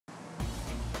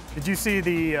Did you see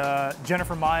the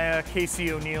Jennifer Maia,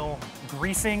 Casey O'Neill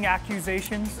greasing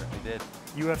accusations? Certainly did.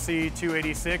 UFC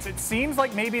 286. It seems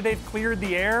like maybe they've cleared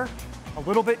the air a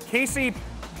little bit. Casey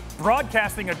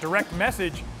broadcasting a direct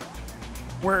message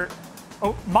where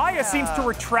Maia seems to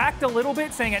retract a little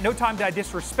bit, saying at no time did I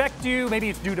disrespect you. Maybe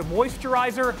it's due to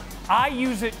moisturizer. I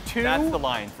use it too. That's the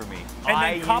line for me. And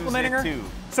then complimenting her. Too.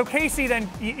 So Casey then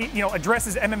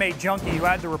addresses MMA Junkie, who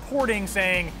had the reporting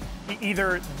saying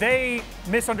either they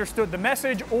misunderstood the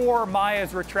message or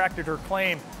Maia's retracted her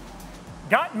claim.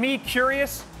 Got me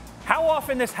curious how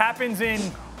often this happens in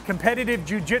competitive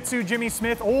jiu-jitsu, Jimmy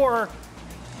Smith, or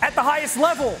at the highest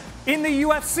level in the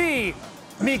UFC.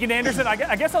 Megan Anderson,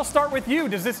 I guess I'll start with you.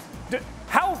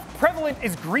 How prevalent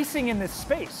is greasing in this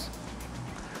space?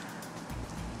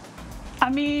 I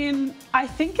mean, I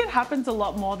think it happens a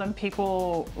lot more than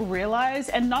people realize,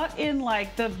 and not in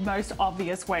like the most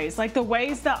obvious ways. Like the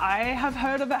ways that I have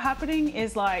heard of it happening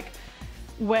is like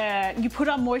where you put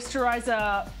on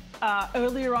moisturizer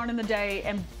earlier on in the day,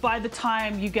 and by the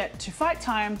time you get to fight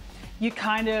time, you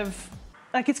kind of,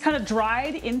 like it's kind of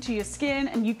dried into your skin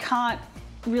and you can't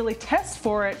really test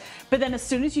for it. But then as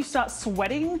soon as you start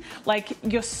sweating, like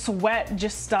your sweat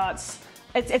just starts,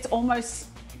 it's almost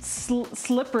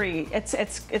slippery.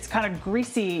 It's kind of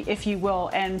greasy, if you will.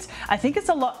 And I think it's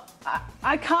a lot,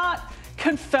 I can't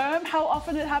confirm how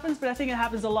often it happens, but I think it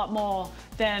happens a lot more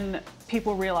than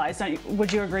people realize.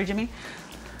 Would you agree, Jimmy?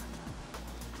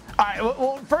 All right,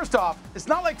 well, first off, it's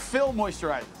not like Phil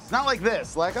moisturizes. It's not like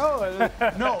this, like, oh,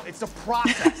 no, it's a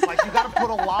process. Like, you got to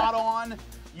put a lot on.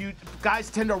 You guys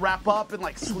tend to wrap up and,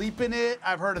 like, sleep in it.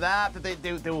 I've heard of that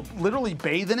they will literally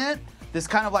bathe in it. This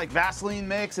kind of, like, Vaseline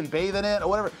mix and bathe in it or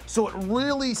whatever. So it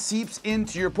really seeps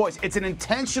into your pores. It's an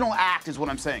intentional act is what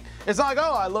I'm saying. It's not like,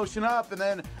 oh, I lotion up and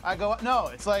then I go, no,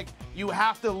 it's like you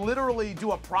have to literally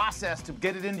do a process to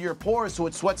get it into your pores so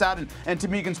it sweats out. And to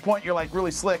Megan's point, you're, like,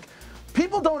 really slick.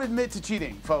 People don't admit to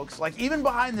cheating, folks. Like, even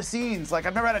behind the scenes, like,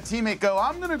 I've never had a teammate go,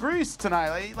 I'm going to grease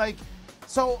tonight.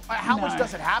 So how much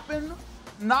does it happen?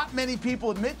 Not many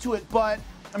people admit to it, but,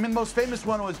 I mean, the most famous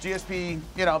one was GSP,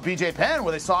 BJ Penn,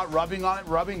 where they saw it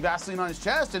rubbing Vaseline on his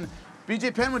chest, and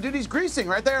BJ Penn would do these greasing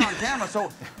right there on camera.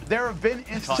 So there have been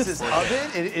instances of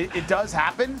it. It does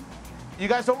happen. You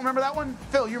guys don't remember that one?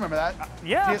 Phil, you remember that?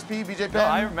 Yeah. GSP, BJ Penn? No,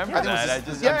 I remember that.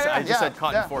 I just said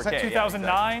caught in 4K. Was that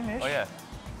 2009-ish? Oh, yeah.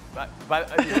 But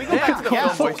can we go back to the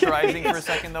Phil moisturizing for a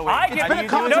second, though? I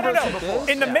get no.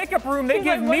 In the makeup room, they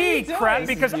give me crap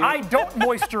because I don't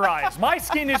moisturize. My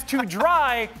skin is too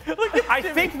dry. I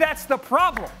think that's the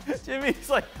problem. Jimmy's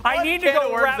like, I need to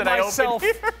go wrap myself.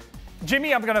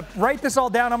 Jimmy, I'm going to write this all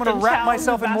down. I'm going to wrap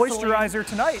myself in moisturizer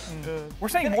tonight. We're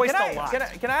saying moist a lot.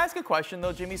 Can I ask a question,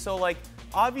 though, Jimmy? So, like,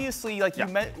 obviously, like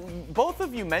both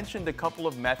of you mentioned a couple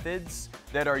of methods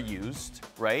that are used,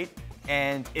 right?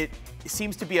 And it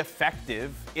seems to be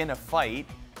effective in a fight.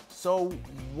 So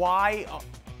why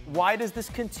does this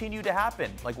continue to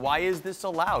happen? Like, why is this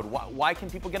allowed? Why can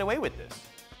people get away with this?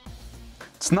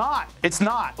 It's not. It's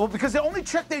not. Well, because the only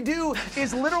trick they do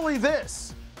is literally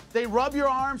this. They rub your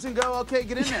arms and go, okay,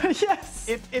 get in there. Yes.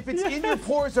 If it's in your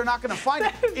pores, they're not going to find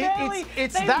it.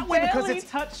 It's that way because they barely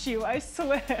touch you, I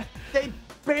swear. They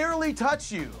barely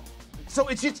touch you. So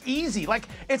it's just easy. Like,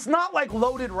 it's not like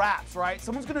loaded wraps, right?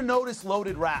 Someone's going to notice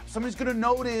loaded wraps. Somebody's going to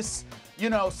notice,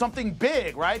 something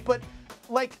big, right? But,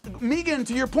 like, Megan,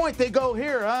 to your point, they go,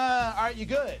 here, all right, you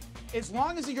good. As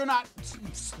long as you're not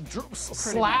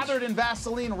slathered in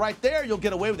Vaseline right there, you'll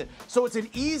get away with it. So it's an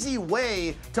easy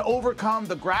way to overcome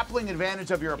the grappling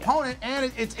advantage of your opponent,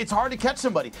 and it's hard to catch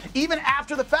somebody. Even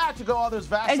after the fact, you go, oh, there's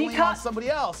Vaseline on somebody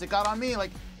else. It got on me.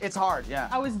 Like, it's hard, yeah.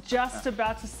 I was just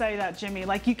about to say that, Jimmy.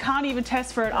 Like, you can't even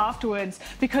test for it afterwards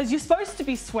because you're supposed to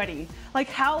be sweaty. Like,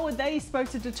 how are they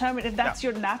supposed to determine if that's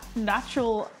your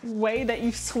natural way that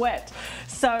you sweat?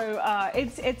 So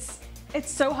it's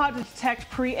so hard to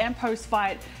detect pre and post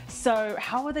fight. So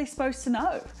how are they supposed to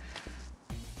know?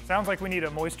 Sounds like we need a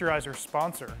moisturizer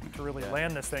sponsor to really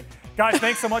land this thing. Guys,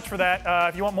 thanks so much for that.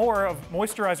 If you want more of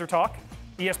moisturizer talk,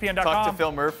 ESPN.com. Talk to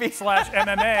Phil Murphy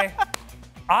 /MMA.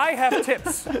 I have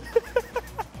tips.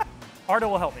 Arda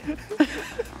will help me.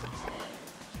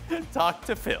 Talk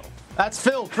to Phil. That's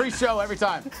Phil, pre-show every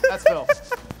time. That's Phil.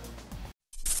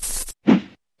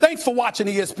 Thanks for watching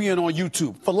ESPN on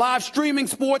YouTube. For live streaming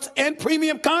sports and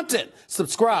premium content,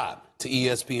 subscribe to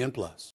ESPN+.